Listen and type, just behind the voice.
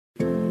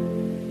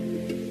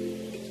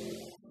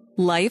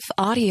Life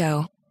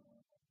Audio.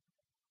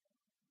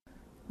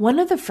 One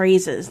of the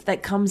phrases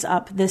that comes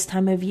up this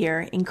time of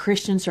year in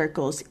Christian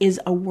circles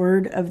is a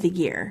word of the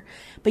year.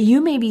 But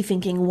you may be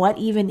thinking, what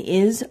even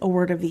is a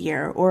word of the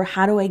year, or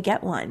how do I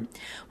get one?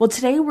 Well,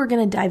 today we're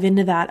going to dive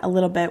into that a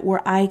little bit,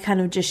 where I kind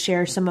of just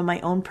share some of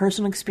my own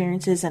personal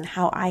experiences and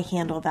how I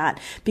handle that,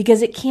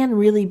 because it can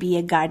really be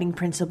a guiding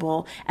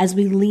principle as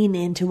we lean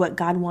into what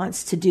God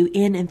wants to do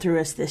in and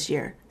through us this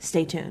year.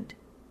 Stay tuned.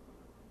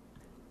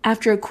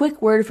 After a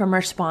quick word from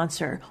our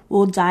sponsor,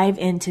 we'll dive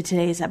into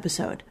today's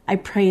episode. I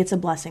pray it's a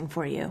blessing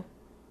for you.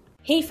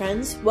 Hey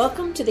friends,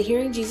 welcome to the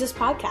Hearing Jesus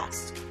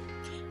podcast.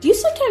 Do you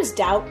sometimes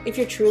doubt if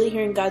you're truly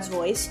hearing God's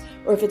voice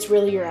or if it's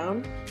really your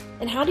own?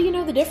 And how do you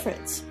know the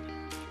difference?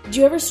 Do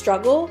you ever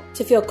struggle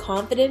to feel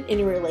confident in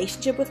your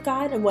relationship with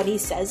God and what He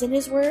says in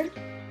His Word?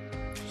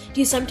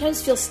 Do you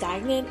sometimes feel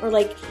stagnant, or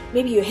like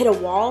maybe you hit a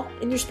wall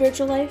in your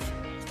spiritual life?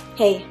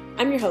 Hey,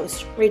 I'm your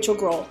host, Rachel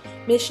Grohl,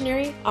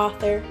 missionary,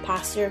 author,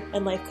 pastor,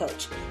 and life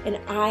coach, and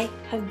I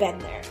have been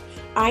there.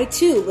 I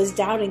too was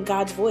doubting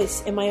God's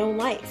voice in my own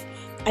life.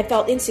 I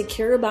felt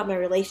insecure about my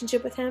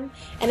relationship with Him,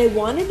 and I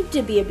wanted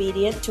to be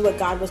obedient to what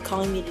God was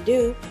calling me to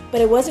do,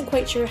 but I wasn't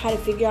quite sure how to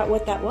figure out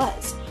what that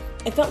was.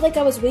 I felt like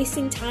I was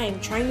wasting time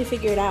trying to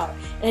figure it out,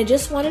 and I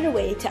just wanted a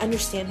way to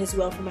understand His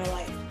will for my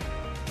life.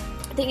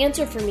 The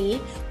answer for me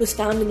was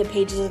found in the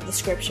pages of the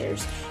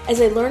scriptures,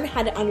 as I learned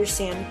how to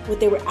understand what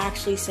they were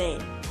actually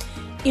saying.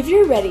 If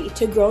you're ready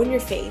to grow in your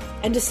faith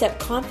and to step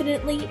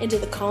confidently into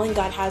the calling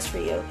God has for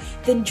you,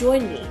 then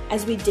join me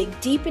as we dig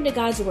deep into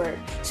God's Word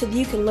so that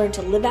you can learn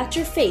to live out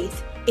your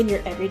faith in your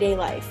everyday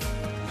life.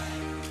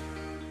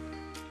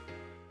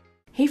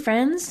 Hey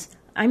friends,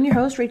 I'm your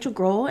host, Rachel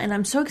Grohl, and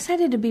I'm so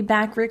excited to be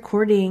back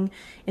recording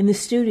in the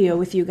studio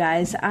with you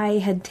guys. I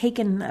had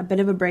taken a bit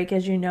of a break,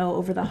 as you know,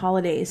 over the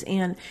holidays,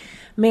 and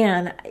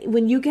man,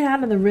 when you get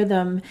out of the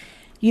rhythm,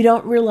 you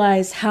don't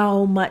realize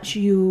how much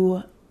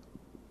you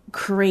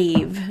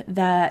crave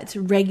that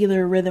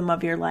regular rhythm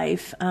of your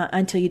life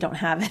until you don't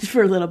have it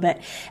for a little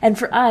bit. And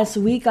for us,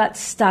 we got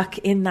stuck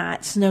in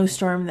that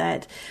snowstorm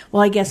that,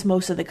 well, I guess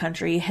most of the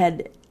country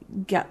had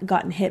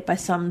gotten hit by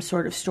some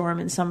sort of storm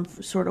in some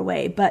sort of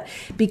way. But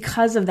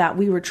because of that,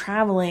 we were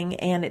traveling,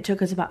 and it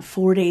took us about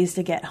 4 days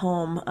to get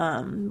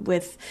home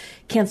with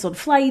canceled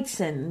flights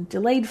and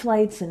delayed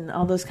flights and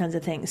all those kinds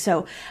of things.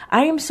 So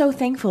I am so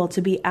thankful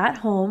to be at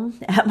home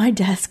at my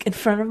desk in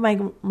front of my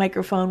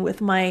microphone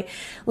with my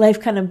life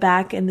kind of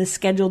back in the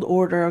scheduled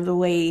order of the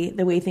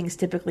way things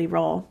typically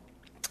roll.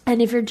 And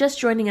if you're just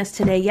joining us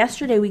today,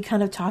 yesterday we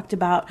kind of talked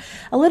about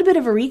a little bit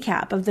of a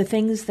recap of the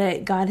things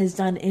that God has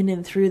done in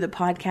and through the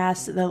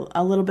podcast,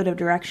 a little bit of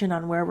direction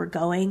on where we're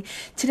going.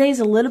 Today's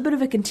a little bit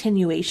of a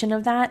continuation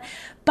of that,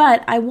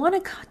 but I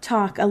want to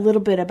talk a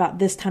little bit about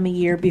this time of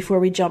year before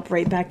we jump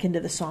right back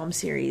into the Psalm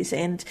series.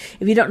 And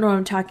if you don't know what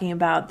I'm talking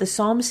about, the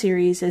Psalm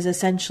series is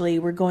essentially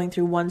we're going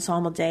through one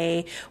Psalm a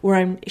day where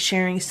I'm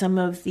sharing some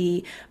of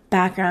the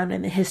background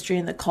and the history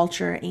and the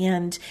culture,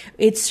 and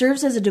it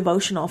serves as a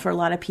devotional for a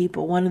lot of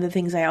people. One of the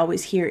things I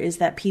always hear is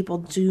that people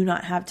do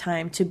not have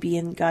time to be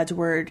in God's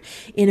Word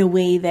in a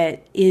way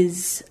that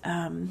is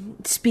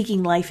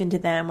speaking life into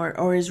them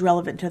or is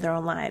relevant to their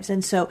own lives.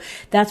 And so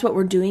that's what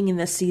we're doing in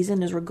this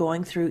season, is we're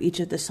going through each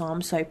of the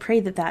Psalms. So I pray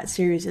that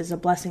series is a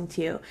blessing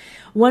to you.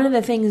 One of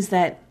the things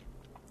that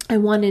I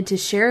wanted to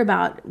share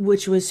about,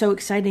 which was so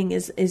exciting,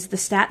 is the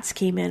stats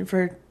came in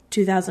for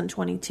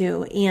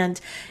 2022.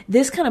 And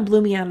this kind of blew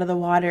me out of the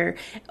water.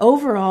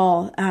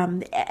 Overall,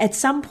 at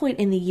some point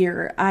in the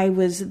year,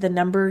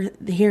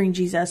 Hearing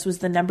Jesus was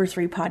the number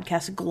 3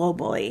 podcast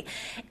globally.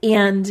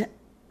 And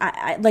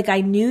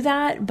I knew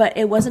that, but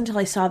it wasn't until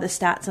I saw the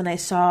stats and I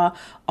saw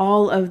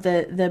all of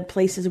the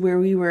places where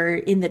we were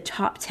in the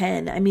top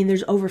 10. I mean,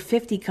 there's over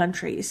 50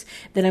 countries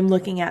that I'm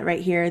looking at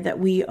right here that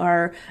we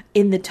are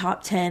in the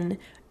top 10.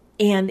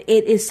 And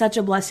it is such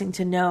a blessing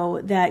to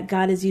know that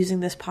God is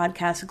using this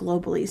podcast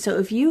globally. So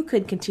if you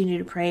could continue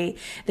to pray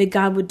that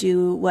God would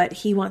do what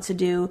He wants to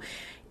do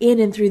in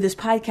and through this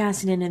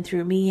podcast, and in and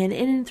through me, and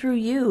in and through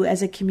you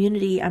as a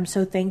community. I'm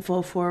so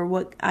thankful for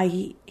what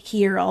I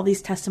hear, all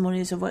these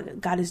testimonies of what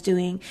God is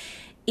doing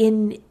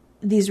in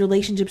these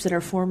relationships that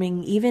are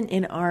forming, even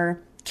in our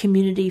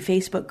community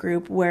Facebook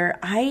group, where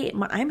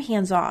I'm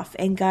hands off,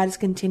 and God is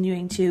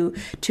continuing to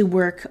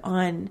work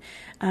on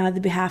the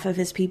behalf of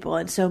His people.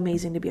 It's so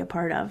amazing to be a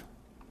part of.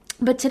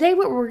 But today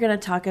what we're going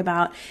to talk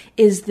about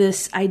is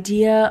this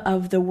idea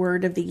of the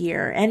word of the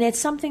year. And it's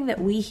something that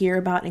we hear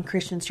about in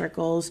Christian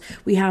circles.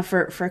 We have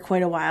for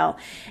quite a while.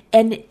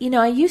 And,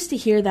 I used to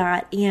hear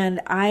that, and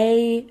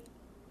I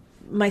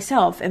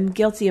myself am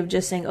guilty of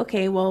just saying,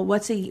 okay, well,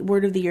 what's a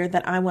word of the year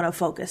that I want to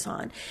focus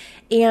on?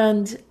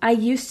 And I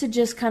used to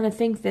just kind of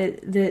think that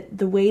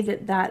the way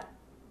that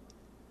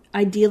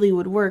ideally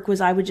would work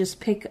was I would just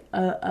pick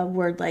a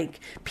word like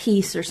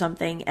peace or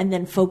something and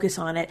then focus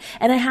on it.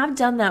 And I have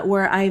done that,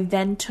 where I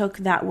then took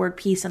that word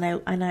peace and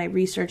I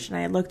researched and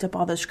I looked up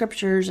all the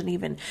scriptures and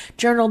even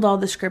journaled all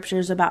the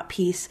scriptures about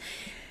peace.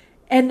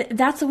 And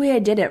that's the way I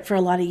did it for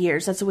a lot of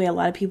years. That's the way a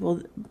lot of people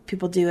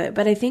do it.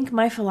 But I think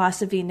my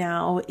philosophy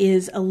now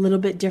is a little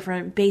bit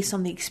different based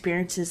on the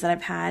experiences that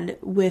I've had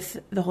with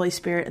the Holy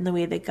Spirit and the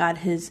way that God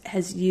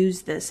has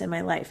used this in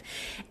my life.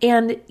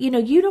 And,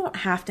 you don't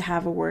have to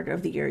have a word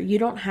of the year. You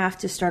don't have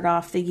to start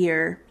off the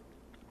year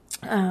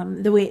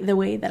the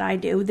way that I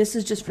do. This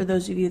is just for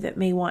those of you that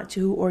may want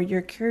to, or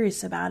you're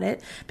curious about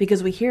it,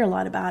 because we hear a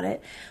lot about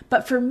it.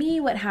 But for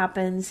me, what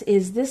happens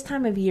is this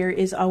time of year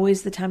is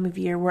always the time of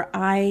year where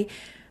I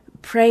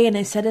pray and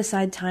I set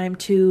aside time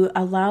to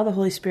allow the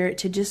Holy Spirit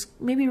to just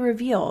maybe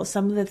reveal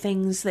some of the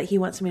things that he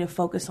wants me to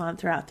focus on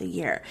throughout the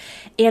year.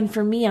 And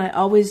for me, I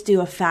always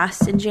do a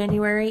fast in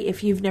January.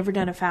 If you've never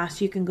done a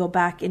fast, you can go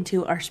back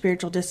into our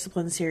spiritual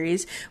discipline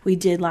series we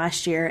did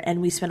last year,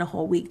 and we spent a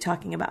whole week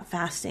talking about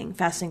fasting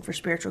for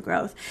spiritual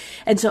growth.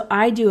 And so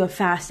I do a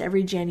fast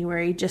every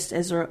January just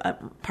as a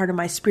part of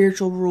my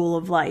spiritual rule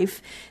of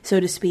life, so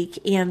to speak.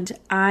 And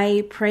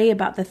I pray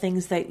about the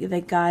things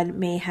that God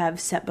may have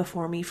set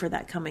before me for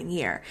that coming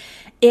year.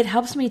 It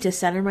helps me to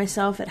center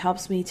myself. It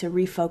helps me to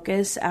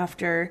refocus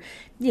after,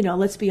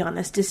 let's be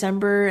honest,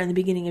 December and the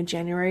beginning of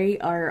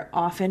January are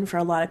often for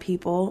a lot of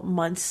people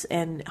months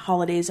and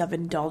holidays of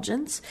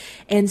indulgence.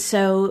 And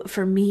so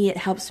for me, it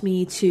helps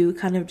me to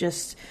kind of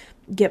just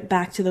get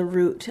back to the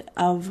root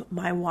of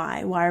my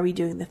why. Why are we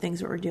doing the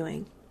things that we're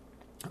doing?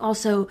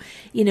 Also,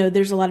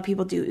 there's a lot of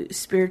people do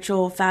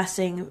spiritual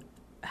fasting,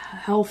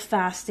 health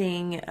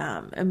fasting,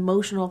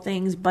 emotional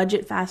things,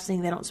 budget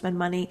fasting. They don't spend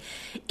money.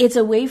 It's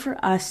a way for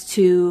us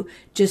to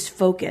just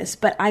focus.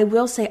 But I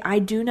will say I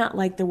do not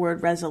like the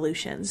word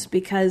resolutions,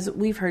 because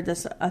we've heard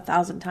this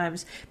 1,000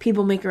 times.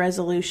 People make a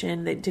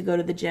resolution to go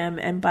to the gym,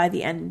 and by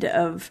the end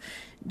of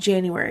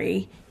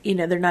January,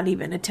 they're not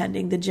even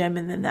attending the gym,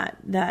 and then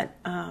that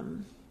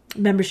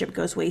membership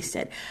goes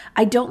wasted.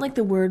 I don't like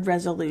the word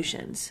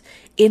resolutions.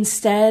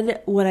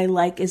 Instead, what I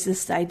like is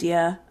this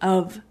idea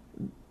of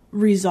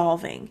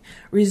resolving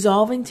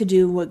to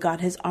do what God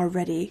has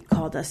already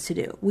called us to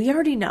do. We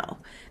already know.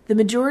 The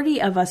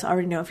majority of us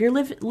already know. If you're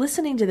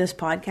listening to this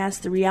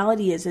podcast, the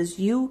reality is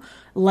you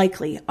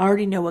likely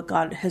already know what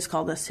God has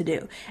called us to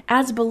do.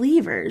 As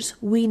believers,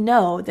 we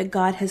know that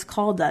God has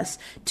called us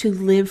to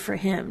live for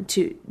Him.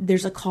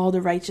 There's a call to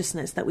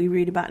righteousness that we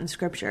read about in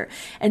Scripture.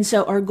 And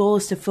so our goal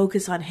is to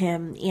focus on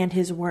Him and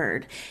His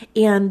Word.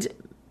 And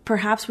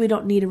perhaps we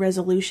don't need a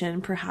resolution.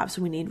 Perhaps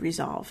we need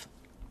resolve.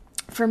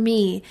 For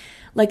me,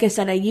 like I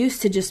said, I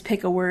used to just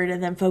pick a word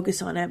and then focus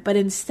on it. But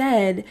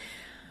instead,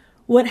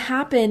 what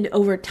happened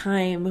over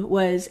time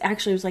was,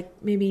 actually, it was like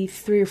maybe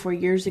 3 or 4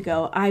 years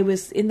ago, I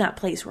was in that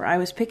place where I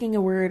was picking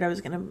a word. I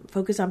was going to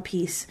focus on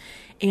peace.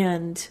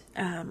 And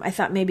I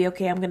thought maybe,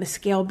 okay, I'm going to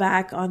scale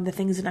back on the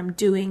things that I'm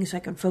doing so I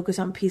can focus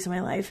on peace in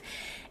my life.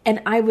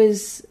 And I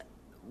was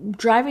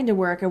driving to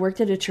work. I worked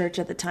at a church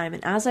at the time.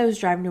 And as I was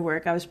driving to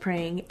work, I was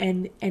praying.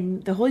 And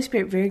the Holy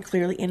Spirit very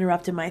clearly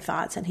interrupted my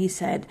thoughts. And He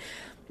said,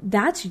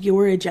 "That's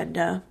your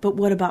agenda, but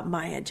what about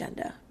my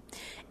agenda?"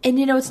 And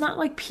it's not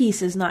like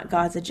peace is not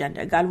God's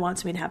agenda. God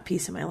wants me to have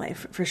peace in my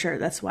life, for sure.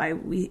 That's why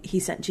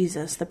He sent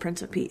Jesus, the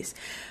Prince of Peace.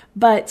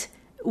 But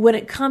when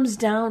it comes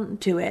down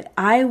to it,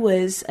 I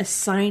was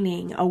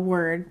assigning a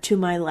word to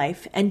my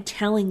life and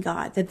telling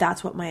God that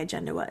that's what my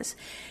agenda was.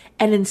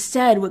 And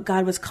instead, what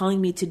God was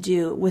calling me to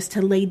do was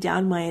to lay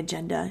down my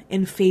agenda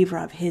in favor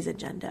of His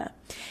agenda.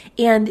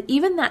 And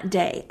even that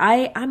day,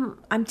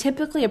 I'm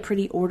typically a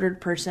pretty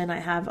ordered person.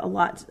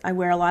 I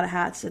wear a lot of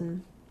hats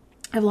and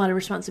I have a lot of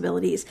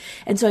responsibilities.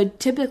 And so I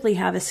typically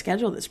have a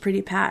schedule that's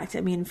pretty packed.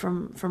 I mean,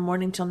 from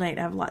morning till night,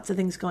 I have lots of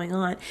things going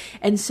on.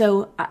 And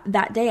so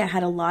that day I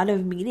had a lot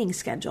of meetings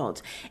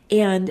scheduled.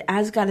 And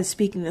as God is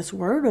speaking this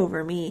word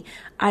over me,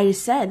 I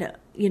said,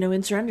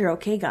 in surrender,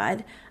 okay,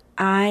 God,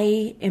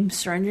 I am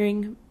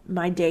surrendering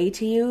my day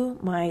to You,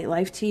 my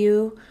life to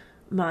You,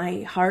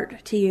 my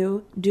heart to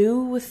You. Do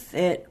with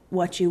it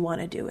what You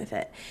want to do with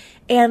it.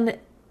 And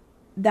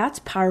that's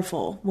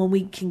powerful when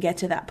we can get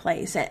to that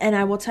place. And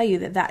I will tell you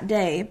that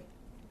day,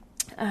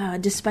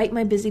 despite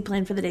my busy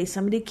plan for the day,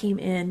 somebody came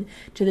in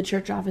to the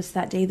church office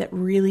that day that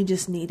really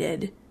just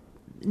needed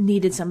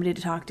somebody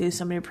to talk to,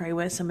 somebody to pray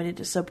with, somebody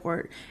to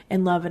support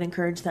and love and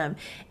encourage them.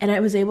 And I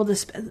was able to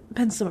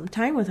spend some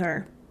time with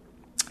her.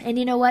 And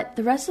you know what?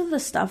 The rest of the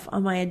stuff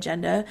on my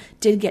agenda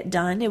did get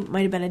done. It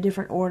might have been a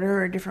different order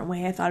or a different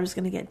way I thought it was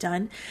going to get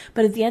done.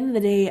 But at the end of the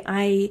day,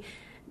 I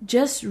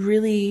just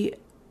really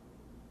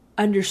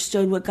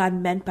understood what God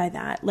meant by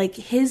that. Like,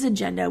 His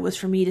agenda was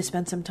for me to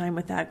spend some time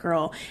with that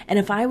girl. And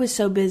if I was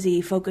so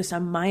busy focused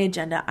on my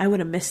agenda, I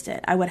would have missed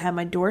it. I would have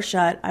my door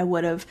shut. I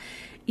would have,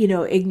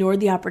 ignored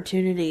the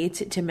opportunity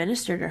to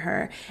minister to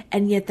her.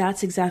 And yet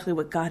that's exactly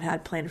what God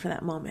had planned for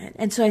that moment.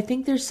 And so I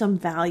think there's some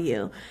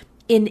value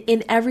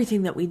in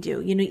everything that we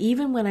do.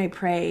 Even when I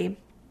pray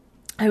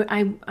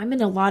I'm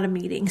in a lot of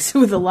meetings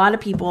with a lot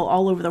of people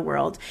all over the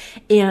world,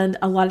 and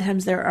a lot of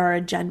times there are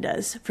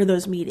agendas for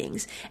those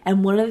meetings.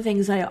 And one of the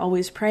things I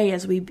always pray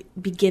as we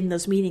begin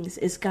those meetings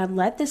is, God,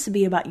 let this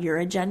be about your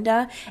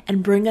agenda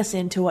and bring us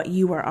into what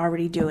you are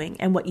already doing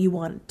and what you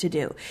want to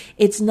do.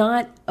 It's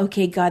not,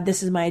 okay, God,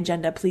 this is my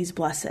agenda, please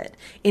bless it.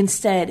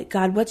 Instead,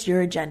 God, what's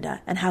your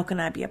agenda and how can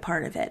I be a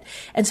part of it?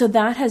 And so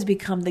that has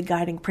become the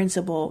guiding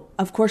principle,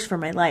 of course, for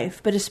my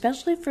life, but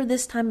especially for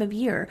this time of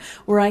year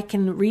where I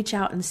can reach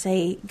out and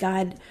say,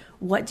 God,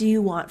 what do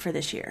you want for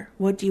this year?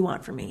 What do you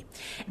want for me?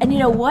 And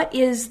what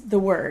is the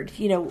word?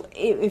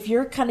 If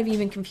you're kind of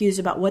even confused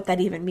about what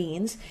that even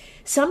means,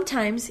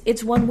 sometimes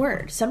it's one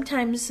word.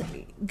 Sometimes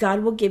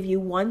God will give you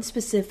one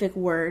specific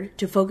word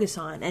to focus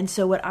on. And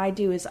so what I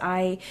do is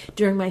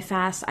during my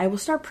fast, I will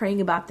start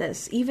praying about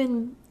this,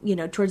 even,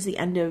 towards the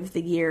end of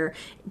the year,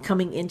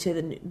 coming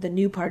into the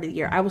new part of the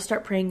year, I will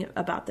start praying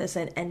about this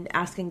and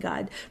asking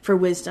God for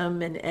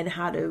wisdom and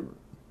how to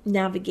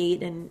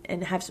navigate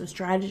and have some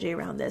strategy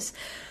around this.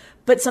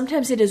 But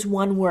sometimes it is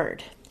one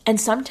word,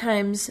 and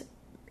sometimes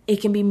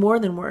it can be more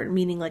than word,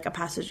 meaning like a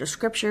passage of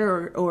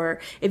scripture, or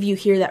if you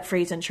hear that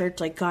phrase in church,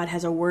 like God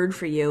has a word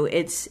for you,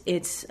 it's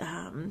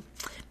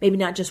maybe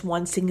not just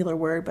one singular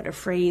word, but a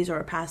phrase or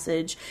a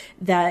passage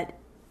that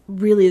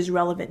really is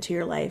relevant to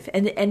your life.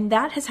 And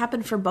that has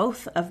happened for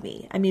both of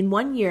me. I mean,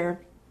 one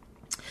year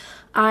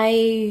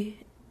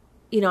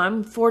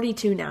I'm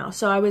 42 now,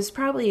 so I was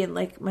probably in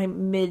like my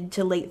mid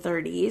to late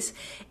 30s.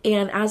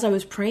 And as I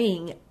was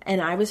praying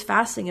and I was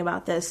fasting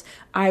about this,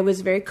 I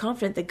was very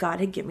confident that God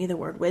had given me the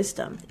word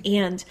wisdom.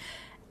 And,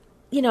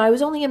 I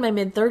was only in my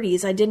mid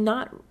 30s. I did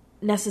not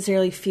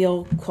necessarily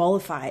feel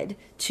qualified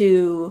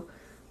to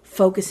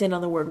focus in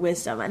on the word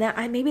wisdom.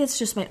 And maybe it's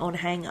just my own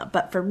hang up.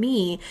 But for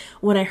me,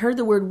 when I heard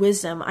the word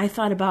wisdom, I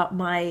thought about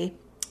my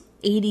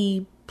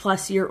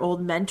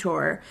 80-plus-year-old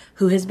mentor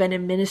who has been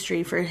in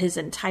ministry for his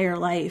entire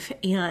life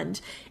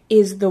and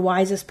is the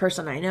wisest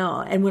person I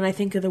know. And when I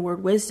think of the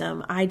word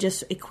wisdom, I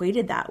just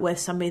equated that with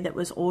somebody that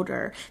was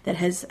older, that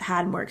has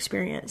had more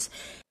experience.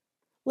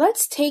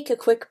 Let's take a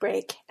quick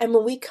break, and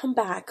when we come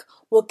back,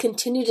 we'll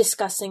continue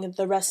discussing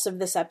the rest of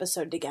this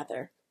episode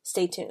together.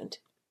 Stay tuned.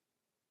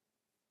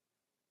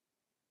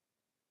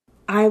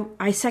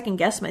 I second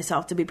guess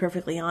myself, to be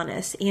perfectly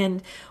honest.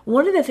 And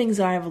one of the things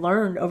that I've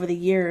learned over the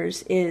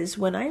years is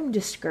when I'm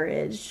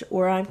discouraged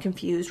or I'm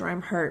confused or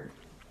I'm hurt,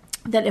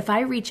 that if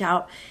I reach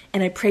out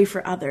and I pray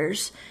for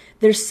others,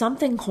 there's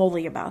something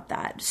holy about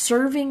that.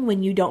 Serving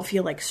when you don't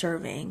feel like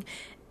serving,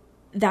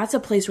 that's a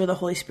place where the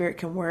Holy Spirit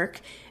can work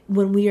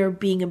when we are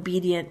being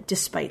obedient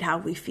despite how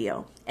we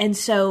feel. And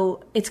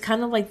so it's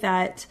kind of like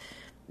that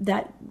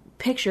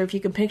picture, if you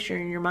can picture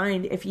in your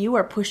mind, if you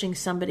are pushing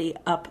somebody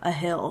up a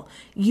hill,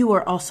 you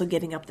are also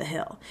getting up the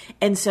hill.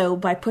 And so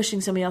by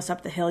pushing somebody else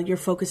up the hill, you're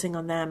focusing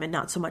on them and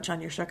not so much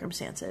on your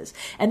circumstances.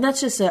 And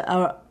that's just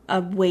a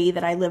way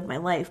that I live my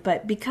life.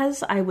 But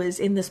because I was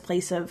in this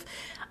place of,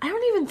 I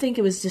don't even think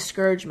it was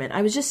discouragement.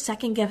 I was just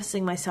second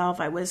guessing myself.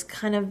 I was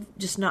kind of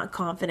just not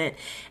confident.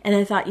 And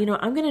I thought,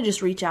 I'm going to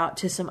just reach out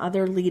to some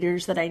other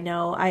leaders that I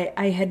know.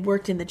 I had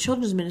worked in the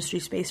children's ministry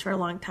space for a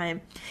long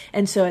time.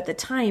 And so at the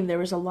time, there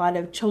was a lot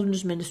of children's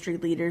ministry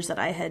leaders that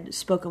I had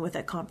spoken with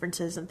at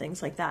conferences and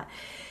things like that.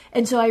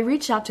 And so I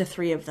reached out to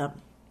 3 of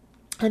them.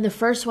 And the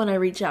first one, I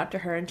reached out to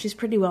her, and she's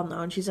pretty well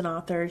known. She's an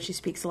author, and she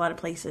speaks a lot of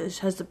places.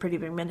 She has a pretty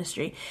big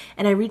ministry.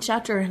 And I reached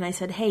out to her, and I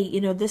said, hey,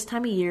 this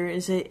time of year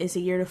is a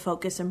year to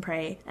focus and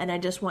pray. And I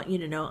just want you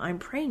to know I'm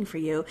praying for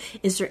you.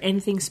 Is there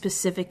anything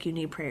specific you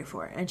need prayer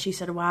for? And she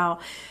said, wow,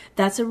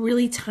 that's a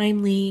really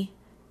timely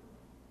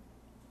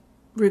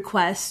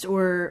request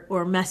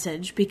or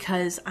message,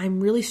 because I'm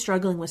really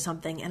struggling with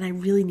something, and I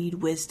really need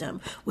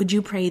wisdom. Would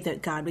you pray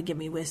that God would give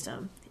me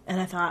wisdom?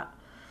 And I thought,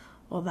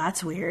 well,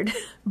 that's weird.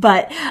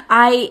 But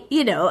I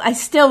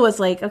still was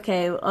like,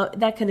 okay, well,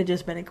 that could have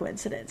just been a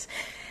coincidence.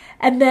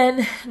 And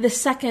then the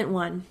second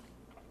one,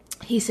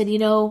 he said,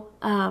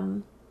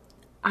 I'm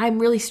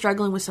really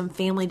struggling with some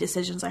family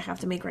decisions I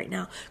have to make right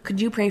now.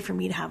 Could you pray for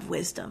me to have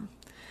wisdom?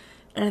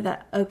 And I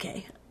thought,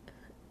 okay.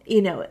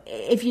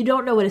 If you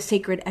don't know what a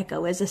sacred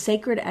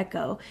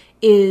echo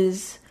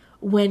is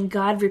when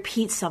God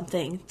repeats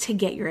something to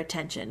get your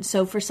attention.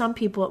 So for some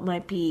people, it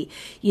might be,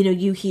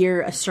 you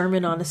hear a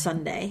sermon on a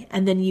Sunday,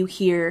 and then you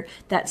hear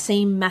that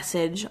same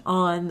message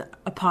on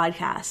a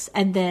podcast.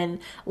 And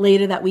then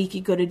later that week, you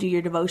go to do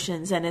your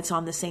devotions and it's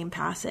on the same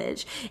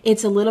passage.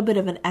 It's a little bit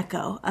of an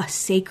echo, a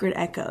sacred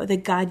echo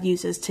that God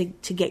uses to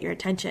get your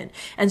attention.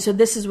 And so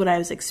this is what I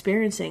was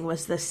experiencing,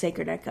 was this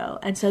sacred echo.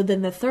 And so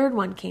then the third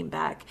one came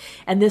back,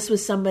 and this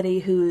was somebody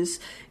who's,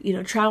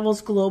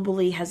 travels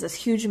globally, has this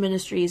huge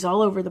ministries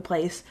all over the place.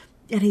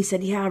 And he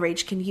said, yeah,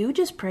 Rach, can you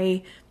just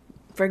pray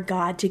for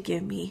God to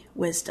give me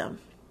wisdom?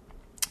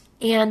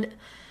 And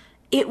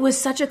it was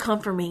such a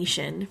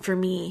confirmation for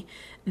me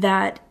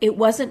that it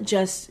wasn't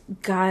just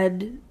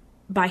God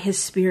by his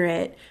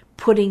Spirit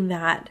putting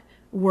that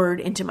word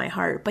into my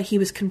heart, but he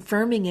was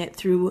confirming it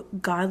through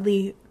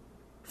godly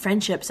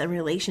friendships and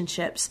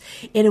relationships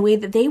in a way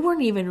that they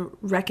weren't even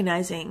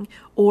recognizing,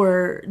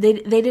 or they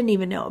didn't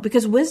even know,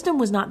 because wisdom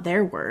was not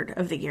their word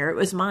of the year, it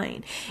was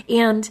mine.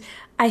 And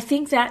I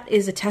think that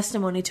is a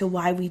testimony to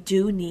why we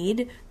do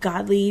need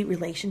godly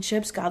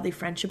relationships, godly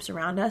friendships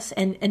around us.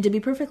 And to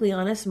be perfectly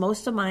honest,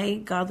 most of my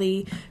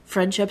godly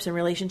friendships and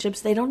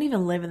relationships, they don't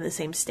even live in the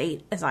same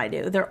state as I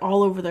do. They're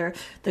all over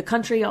the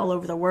country, all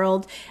over the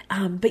world.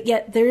 But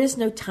yet there is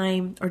no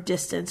time or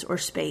distance or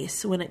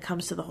space when it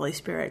comes to the Holy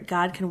Spirit.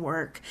 God can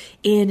work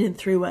in and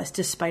through us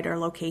despite our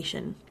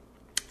location.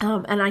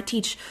 And I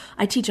teach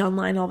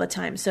online all the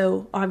time.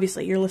 So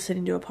obviously you're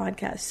listening to a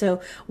podcast.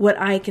 So what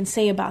I can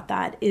say about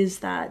that is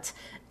that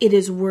it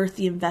is worth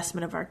the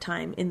investment of our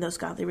time in those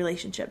godly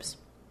relationships.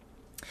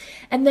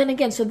 And then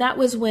again, so that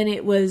was when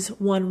it was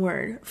one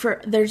word.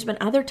 There's been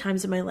other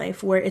times in my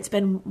life where it's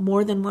been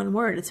more than one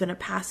word. It's been a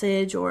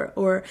passage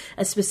or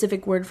a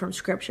specific word from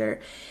Scripture.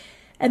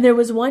 And there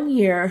was one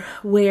year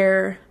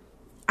where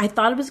I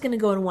thought it was going to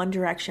go in one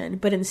direction,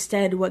 but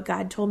instead what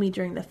God told me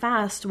during the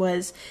fast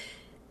was,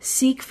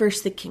 seek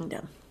first the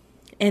kingdom.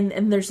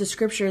 And there's a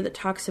scripture that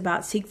talks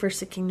about seek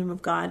first the kingdom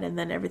of God, and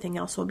then everything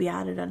else will be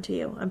added unto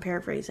you. I'm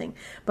paraphrasing,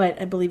 but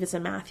I believe it's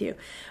in Matthew.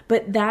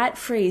 But that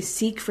phrase,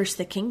 seek first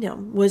the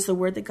kingdom, was the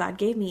word that God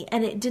gave me.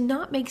 And it did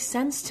not make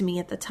sense to me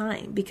at the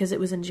time because it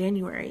was in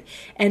January.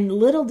 And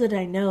little did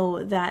I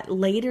know that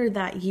later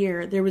that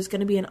year, there was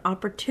going to be an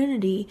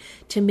opportunity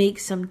to make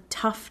some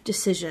tough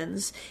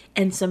decisions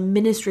and some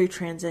ministry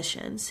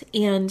transitions.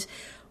 And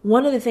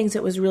one of the things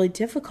that was really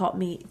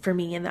difficult for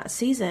me in that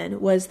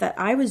season was that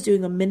I was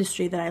doing a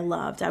ministry that I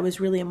loved. I was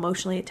really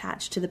emotionally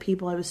attached to the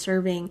people I was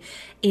serving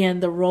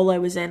and the role I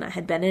was in. I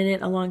had been in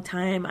it a long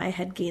time. I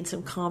had gained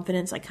some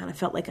confidence. I kind of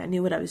felt like I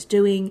knew what I was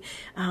doing.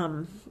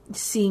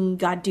 Seeing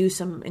God do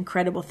some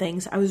incredible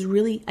things. I was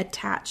really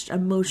attached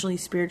emotionally,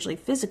 spiritually,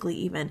 physically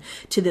even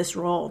to this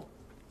role.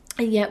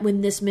 And yet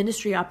when this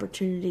ministry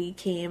opportunity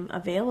came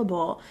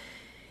available,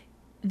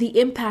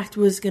 the impact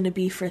was going to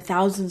be for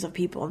thousands of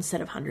people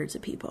instead of hundreds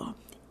of people.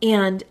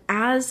 And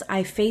as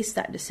I faced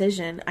that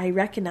decision, I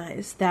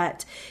recognized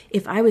that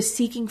if I was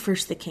seeking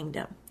first the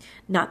kingdom,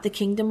 not the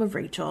kingdom of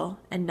Rachel,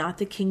 and not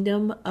the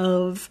kingdom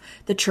of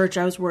the church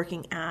I was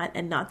working at,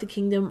 and not the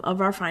kingdom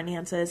of our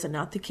finances, and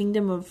not the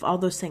kingdom of all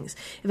those things,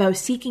 if I was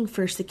seeking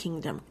first the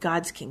kingdom,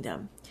 God's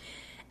kingdom,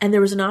 and there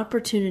was an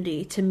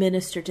opportunity to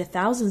minister to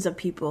thousands of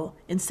people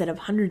instead of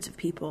hundreds of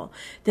people,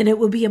 then it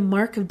would be a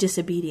mark of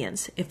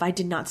disobedience if I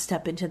did not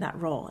step into that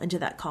role, into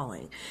that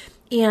calling.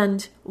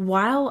 And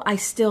while I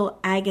still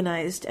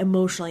agonized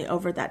emotionally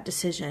over that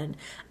decision,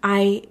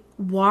 I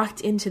walked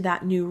into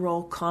that new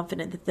role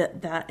confident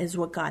that that is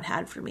what God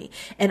had for me.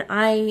 And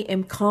I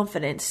am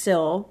confident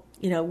still,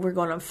 we're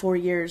going on 4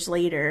 years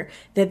later,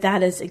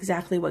 that is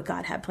exactly what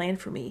God had planned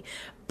for me.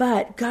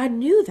 But God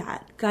knew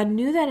that. God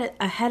knew that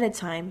ahead of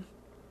time,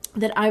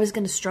 that I was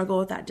going to struggle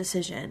with that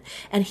decision.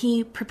 And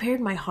He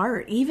prepared my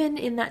heart, even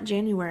in that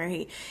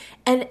January.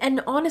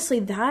 And honestly,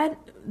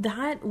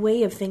 that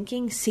way of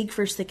thinking, seek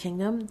first the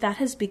kingdom, that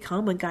has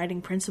become a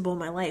guiding principle in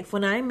my life.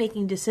 When I'm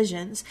making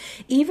decisions,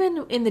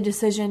 even in the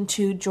decision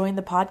to join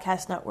the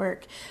podcast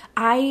network,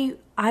 I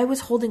was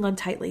holding on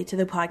tightly to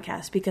the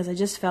podcast because I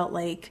just felt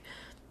like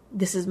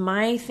this is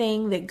my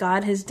thing that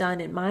God has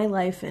done in my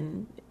life,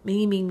 and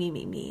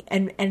me.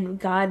 And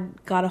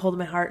God got a hold of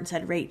my heart and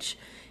said, Rach,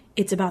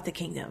 it's about the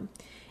kingdom.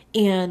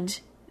 And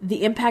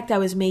the impact I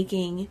was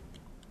making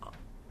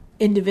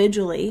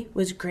individually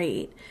was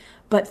great,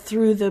 but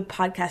through the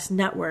podcast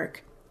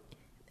network,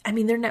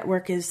 their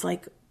network is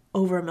like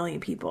over 1 million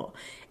people.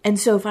 And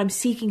so if I'm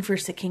seeking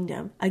first the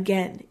kingdom,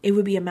 again, it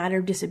would be a matter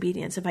of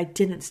disobedience if I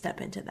didn't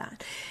step into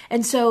that.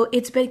 And so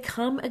it's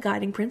become a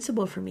guiding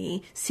principle for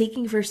me,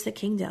 seeking first the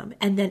kingdom,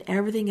 and then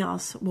everything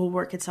else will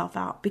work itself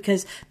out,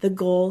 because the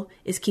goal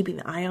is keeping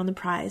the eye on the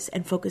prize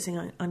and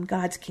focusing on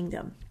God's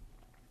kingdom.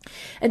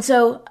 And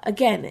so,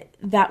 again,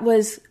 that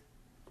was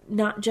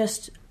not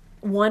just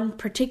one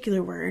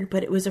particular word,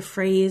 but it was a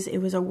phrase, it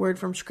was a word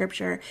from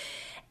Scripture.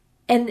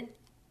 And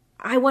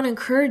I want to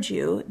encourage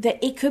you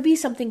that it could be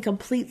something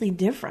completely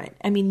different.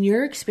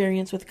 Your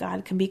experience with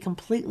God can be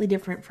completely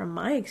different from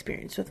my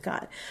experience with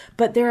God.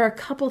 But there are a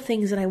couple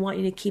things that I want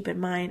you to keep in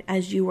mind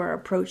as you are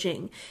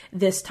approaching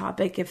this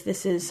topic, if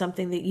this is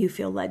something that you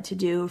feel led to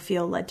do,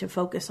 feel led to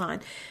focus on.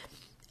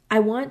 I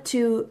want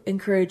to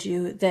encourage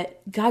you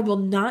that God will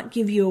not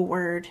give you a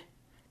word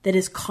that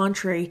is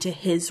contrary to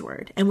His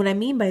word. And what I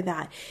mean by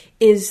that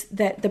is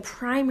that the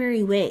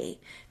primary way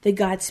that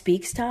God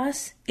speaks to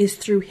us is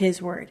through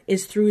His word,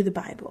 is through the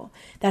Bible.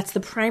 That's the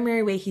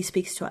primary way He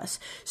speaks to us.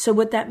 So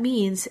what that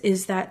means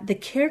is that the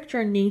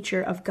character and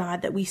nature of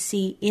God that we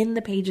see in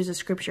the pages of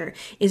Scripture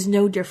is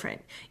no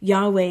different.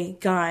 Yahweh,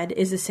 God,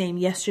 is the same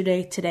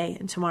yesterday, today,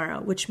 and tomorrow,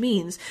 which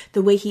means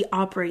the way He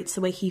operates,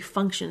 the way He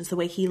functions, the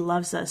way He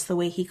loves us, the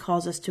way He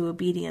calls us to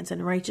obedience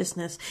and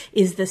righteousness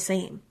is the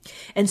same.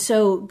 And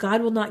so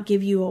God will not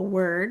give you a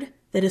word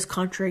that is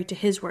contrary to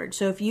His word.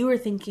 So if you are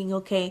thinking,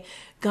 okay,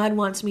 God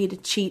wants me to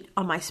cheat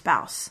on my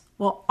spouse.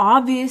 Well,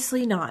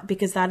 obviously not,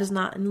 because that is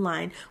not in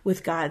line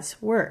with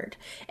God's word.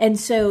 And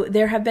so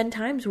there have been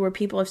times where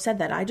people have said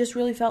that. I just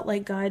really felt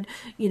like God,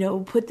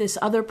 put this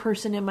other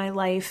person in my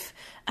life,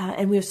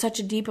 and we have such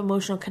a deep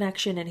emotional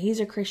connection, and he's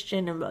a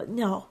Christian. And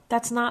no,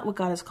 that's not what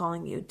God is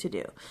calling you to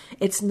do.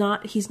 He's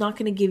not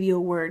going to give you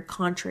a word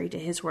contrary to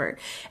his word.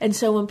 And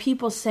so when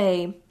people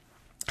say,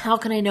 how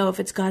can I know if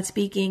it's God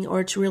speaking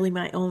or it's really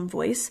my own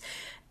voice?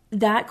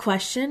 That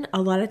question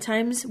a lot of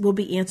times will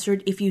be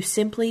answered if you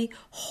simply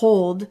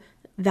hold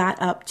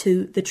that up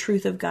to the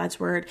truth of God's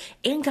word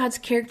and God's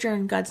character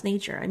and God's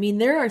nature. I mean,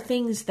 there are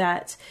things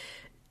that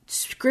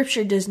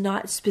Scripture does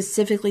not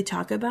specifically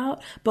talk about,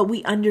 but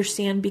we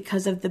understand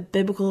because of the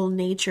biblical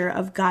nature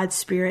of God's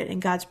Spirit and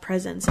God's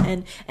presence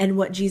and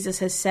what Jesus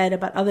has said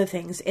about other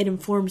things. It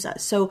informs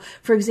us. So,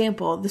 for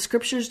example, the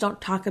Scriptures don't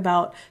talk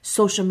about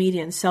social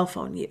media and cell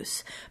phone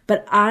use,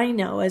 but I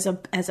know as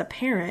a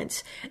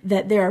parent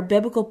that there are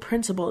biblical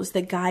principles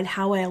that guide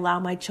how I allow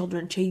my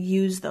children to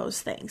use those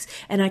things,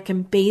 and I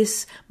can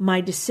base my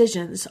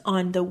decisions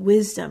on the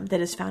wisdom that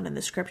is found in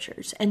the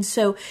Scriptures. And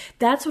so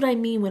that's what I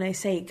mean when I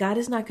say God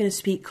is not going to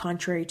speak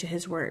contrary to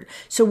his word.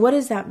 So what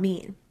does that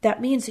mean?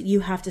 That means that you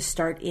have to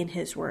start in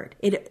his word.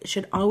 It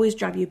should always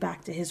drive you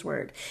back to his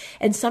word.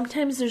 And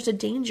sometimes there's a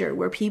danger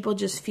where people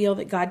just feel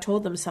that God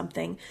told them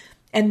something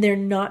and they're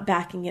not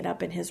backing it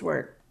up in his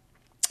word.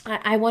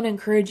 I want to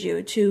encourage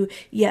you to,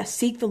 yes,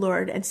 seek the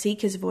Lord and seek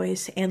his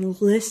voice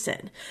and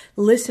listen.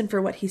 Listen for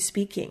what he's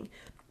speaking.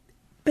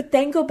 But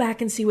then go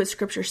back and see what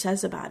Scripture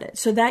says about it.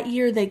 So that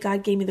year that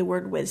God gave me the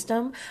word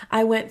wisdom,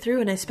 I went through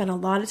and I spent a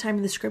lot of time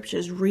in the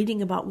Scriptures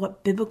reading about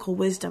what biblical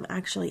wisdom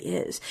actually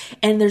is.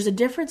 And there's a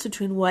difference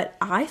between what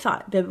I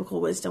thought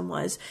biblical wisdom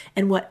was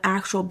and what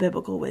actual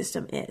biblical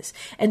wisdom is.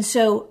 And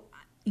so,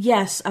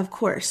 yes, of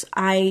course,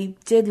 I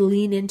did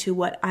lean into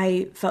what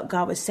I felt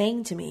God was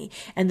saying to me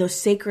and those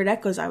sacred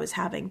echoes I was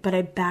having, but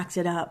I backed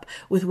it up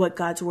with what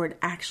God's word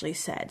actually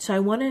said. So I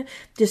want to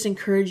just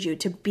encourage you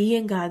to be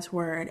in God's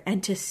word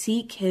and to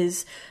seek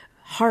his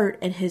heart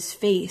and his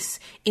face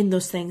in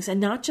those things,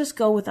 and not just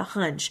go with a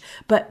hunch,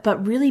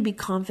 but really be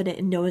confident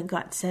in knowing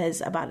God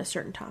says about a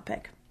certain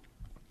topic.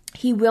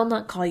 He will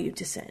not call you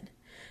to sin.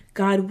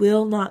 God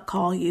will not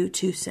call you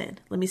to sin.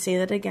 Let me say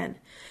that again.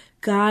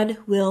 God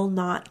will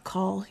not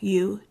call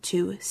you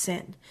to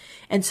sin.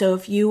 And so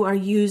if you are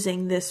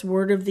using this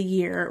word of the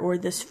year or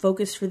this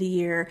focus for the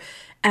year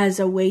as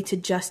a way to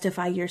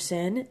justify your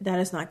sin, that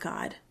is not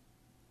God.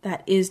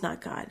 That is not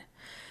God.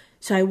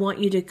 So I want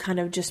you to kind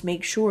of just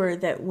make sure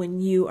that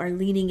when you are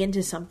leaning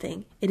into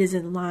something, it is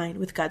in line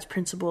with God's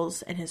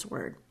principles and his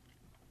word.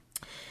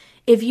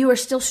 If you are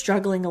still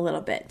struggling a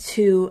little bit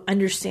to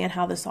understand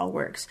how this all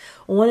works,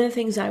 one of the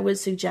things I would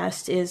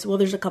suggest is, well,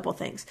 there's a couple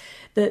things.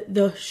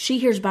 The She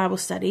Hears Bible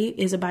Study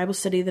is a Bible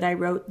study that I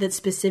wrote that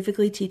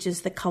specifically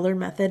teaches the color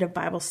method of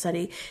Bible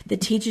study,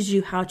 that teaches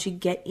you how to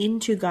get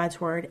into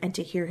God's word and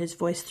to hear his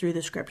voice through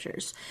the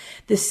Scriptures.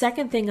 The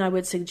second thing I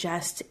would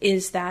suggest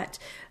is that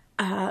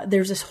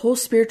there's this whole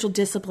spiritual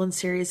discipline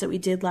series that we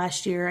did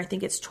last year. I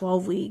think it's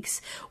 12 weeks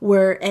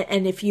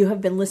and if you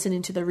have been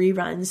listening to the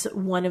reruns,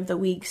 one of the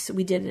weeks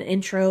we did an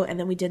intro and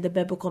then we did the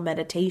biblical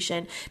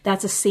meditation.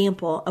 That's a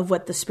sample of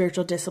what the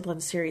spiritual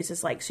discipline series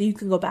is like. So you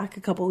can go back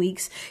a couple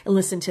weeks and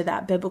listen to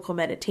that biblical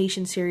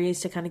meditation series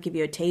to kind of give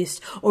you a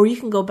taste, or you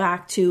can go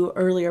back to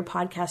earlier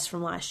podcasts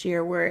from last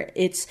year where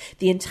it's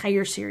the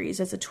entire series.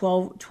 It's a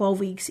 12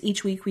 weeks.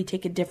 Each week we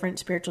take a different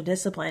spiritual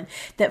discipline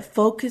that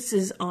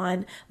focuses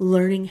on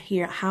learning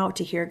how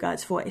to hear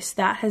God's voice.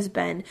 That has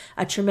been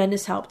a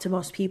tremendous help to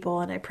most people,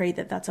 and I pray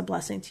that that's a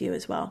blessing to you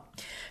as well.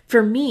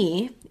 For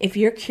me, if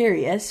you're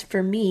curious,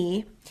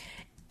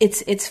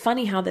 it's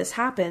funny how this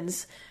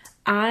happens.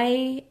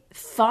 I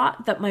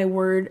thought that my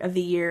word of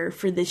the year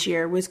for this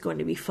year was going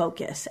to be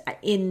focus.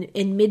 In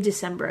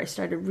mid-December, I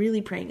started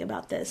really praying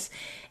about this,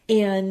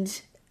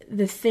 and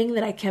the thing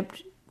that I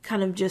kept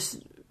kind of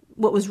just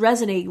what was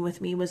resonating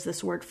with me was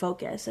this word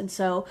focus. And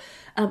so,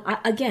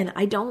 I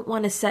don't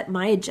want to set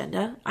my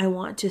agenda. I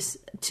want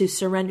to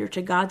surrender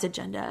to God's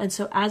agenda. And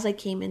so as I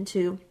came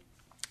into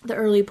the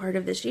early part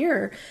of this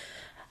year,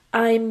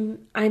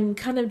 I'm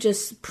kind of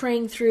just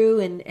praying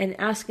through and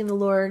asking the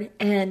Lord,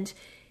 and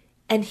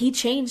he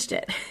changed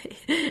it.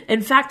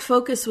 In fact,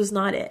 focus was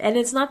not it. And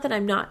it's not that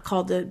I'm not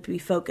called to be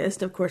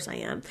focused. Of course I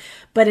am.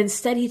 But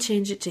instead he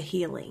changed it to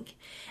healing.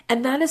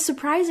 And that is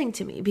surprising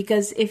to me,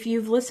 because if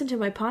you've listened to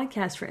my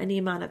podcast for any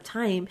amount of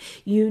time,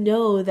 you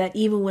know that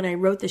even when I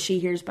wrote the She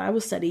Hears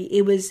Bible Study,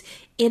 it was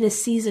in a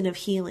season of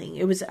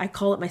healing. I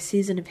call it my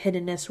season of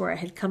hiddenness, where I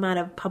had come out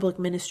of public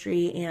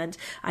ministry and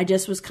I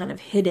just was kind of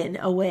hidden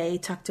away,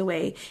 tucked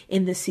away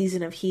in the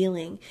season of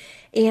healing.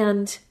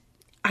 And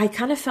I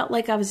kind of felt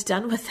like I was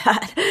done with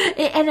that.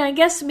 And I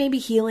guess maybe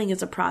healing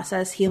is a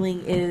process.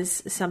 Healing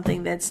is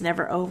something that's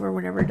never over.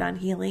 We're never done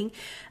healing.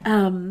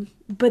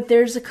 But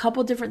there's a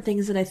couple different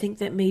things that I think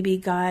that maybe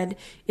God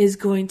is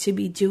going to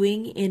be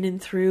doing in and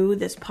through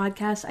this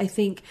podcast. I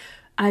think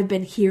I've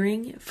been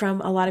hearing from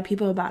a lot of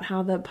people about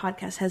how the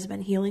podcast has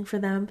been healing for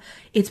them.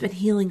 It's been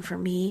healing for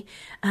me.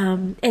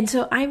 And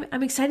so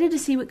I'm excited to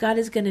see what God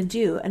is going to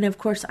do. And of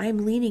course,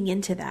 I'm leaning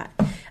into that.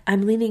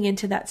 I'm leaning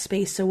into that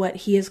space. So what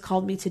he has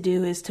called me to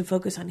do is to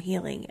focus on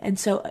healing. And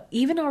so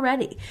even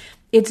already,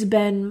 it's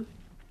been,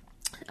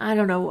 I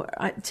don't know,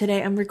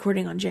 today I'm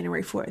recording on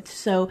January 4th.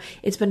 So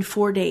it's been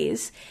 4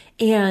 days,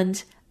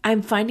 and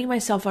I'm finding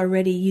myself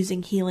already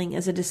using healing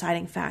as a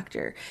deciding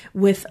factor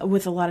with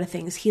a lot of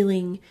things.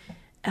 Healing,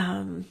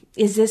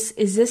 is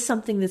this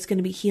something that's going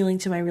to be healing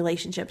to my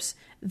relationships?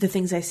 The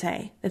things I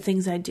say, the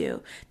things I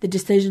do, the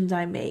decisions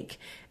I make,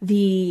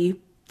 the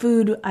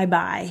food I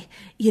buy,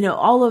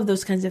 all of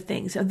those kinds of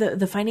things,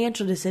 the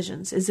financial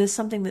decisions. Is this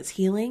something that's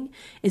healing?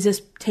 Is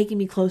this taking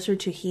me closer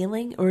to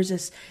healing, or is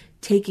this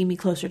taking me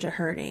closer to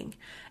hurting?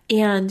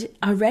 And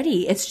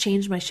already it's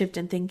changed my shift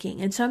in thinking.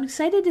 And so I'm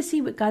excited to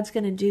see what God's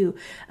going to do.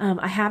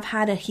 I have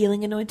had a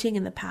healing anointing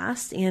in the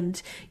past,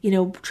 and,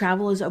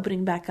 travel is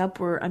opening back up,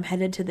 where I'm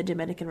headed to the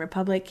Dominican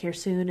Republic here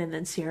soon, and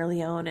then Sierra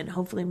Leone, and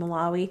hopefully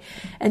Malawi.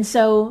 And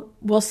so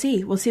we'll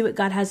see what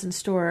God has in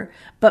store.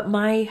 But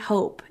my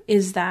hope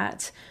is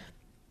that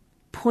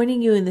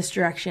pointing you in this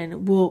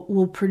direction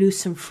will produce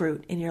some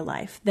fruit in your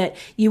life, that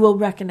you will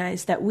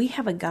recognize that we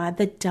have a God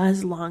that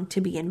does long to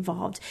be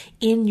involved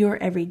in your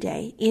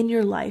everyday, in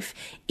your life,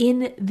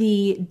 in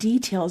the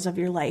details of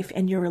your life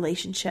and your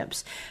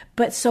relationships.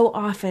 But so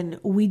often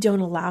we don't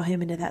allow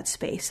him into that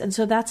space. And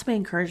so that's my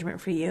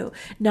encouragement for you,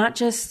 not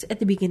just at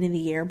the beginning of the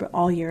year, but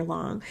all year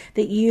long,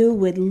 that you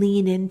would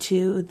lean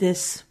into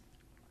this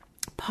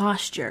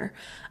posture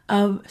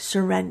of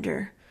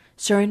surrender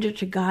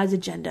to God's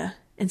agenda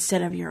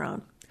instead of your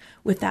own.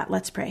 With that,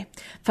 let's pray.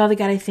 Father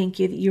God, I thank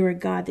you that you are a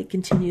God that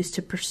continues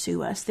to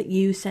pursue us, that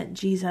you sent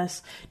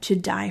Jesus to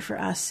die for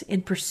us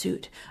in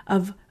pursuit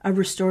of a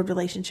restored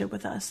relationship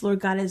with us. Lord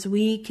God, as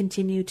we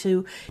continue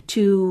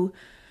to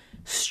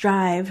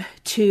strive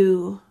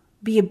to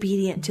be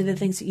obedient to the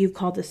things that you've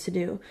called us to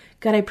do,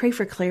 God, I pray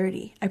for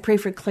clarity. I pray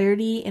for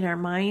clarity in our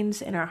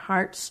minds, in our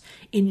hearts,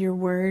 in your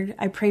word.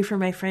 I pray for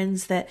my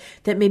friends that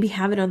maybe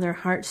have it on their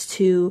hearts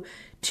to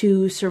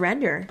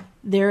surrender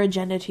their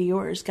agenda to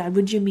yours. God,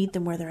 would you meet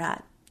them where they're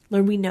at?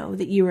 Lord, we know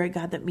that you are a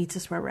God that meets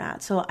us where we're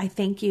at. So I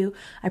thank you.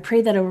 I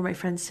pray that over my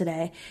friends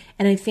today.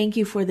 And I thank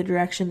you for the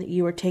direction that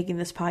you are taking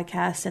this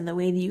podcast, and the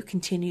way that you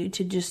continue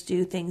to just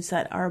do things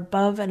that are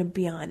above and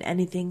beyond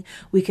anything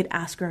we could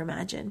ask or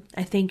imagine.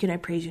 I thank you and I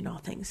praise you in all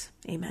things.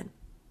 Amen.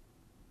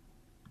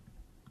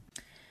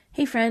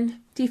 Hey friend,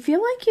 do you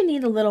feel like you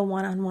need a little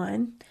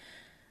one-on-one?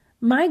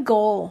 My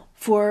goal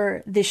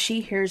for the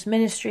She Hears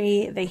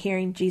ministry, the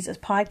Hearing Jesus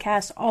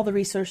podcast, all the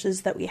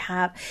resources that we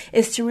have,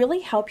 is to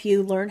really help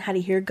you learn how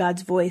to hear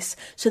God's voice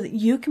so that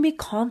you can be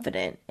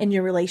confident in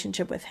your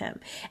relationship with him.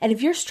 And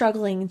if you're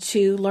struggling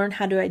to learn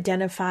how to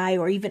identify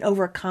or even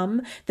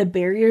overcome the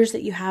barriers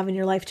that you have in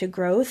your life to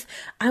growth,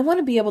 I want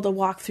to be able to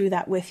walk through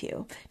that with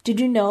you. Did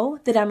you know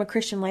that I'm a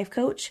Christian life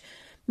coach?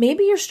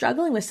 Maybe you're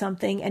struggling with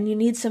something and you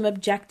need some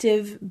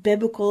objective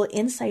biblical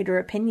insight or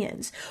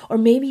opinions. Or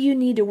maybe you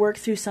need to work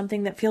through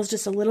something that feels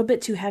just a little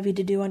bit too heavy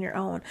to do on your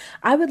own.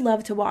 I would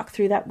love to walk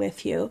through that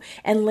with you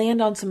and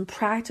land on some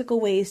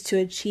practical ways to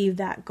achieve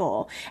that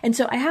goal. And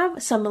so I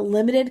have some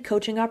limited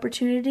coaching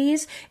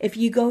opportunities. If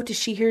you go to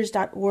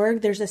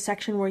shehears.org, there's a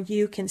section where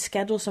you can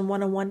schedule some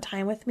one-on-one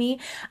time with me.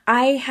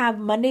 I have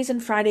Mondays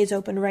and Fridays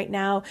open right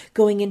now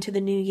going into the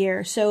new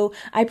year. So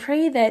I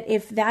pray that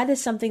if that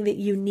is something that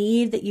you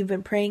need, that you've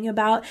been praying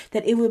about,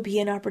 that it would be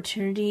an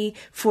opportunity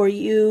for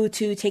you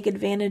to take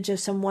advantage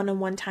of some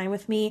one-on-one time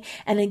with me.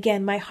 And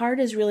again, my heart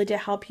is really to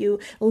help you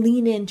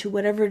lean into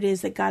whatever it is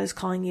that God is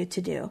calling you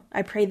to do.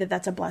 I pray that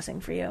that's a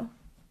blessing for you.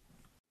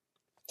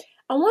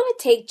 I want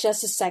to take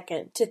just a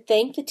second to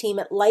thank the team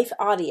at Life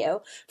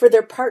Audio for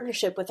their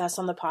partnership with us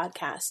on the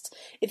podcast.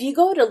 If you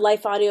go to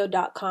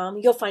lifeaudio.com,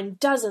 you'll find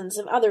dozens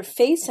of other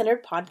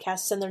faith-centered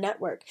podcasts in their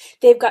network.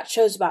 They've got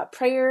shows about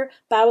prayer,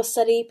 Bible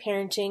study,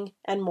 parenting,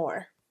 and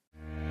more.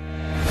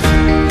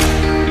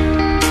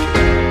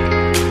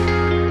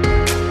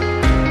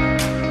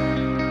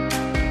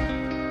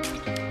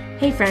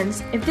 Hey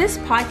friends, if this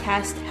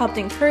podcast helped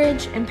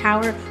encourage,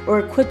 empower,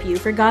 or equip you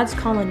for God's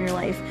call in your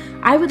life,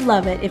 I would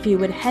love it if you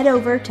would head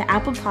over to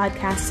Apple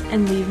Podcasts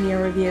and leave me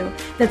a review.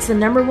 That's the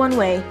 #1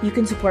 way you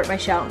can support my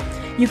show.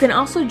 You can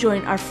also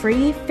join our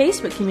free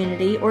Facebook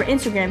community or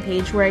Instagram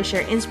page where I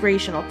share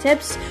inspirational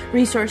tips,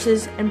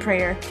 resources, and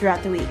prayer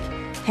throughout the week.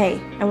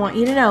 Hey, I want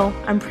you to know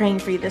I'm praying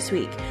for you this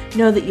week.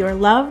 Know that you are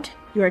loved,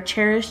 you are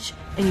cherished,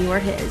 and you are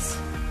His.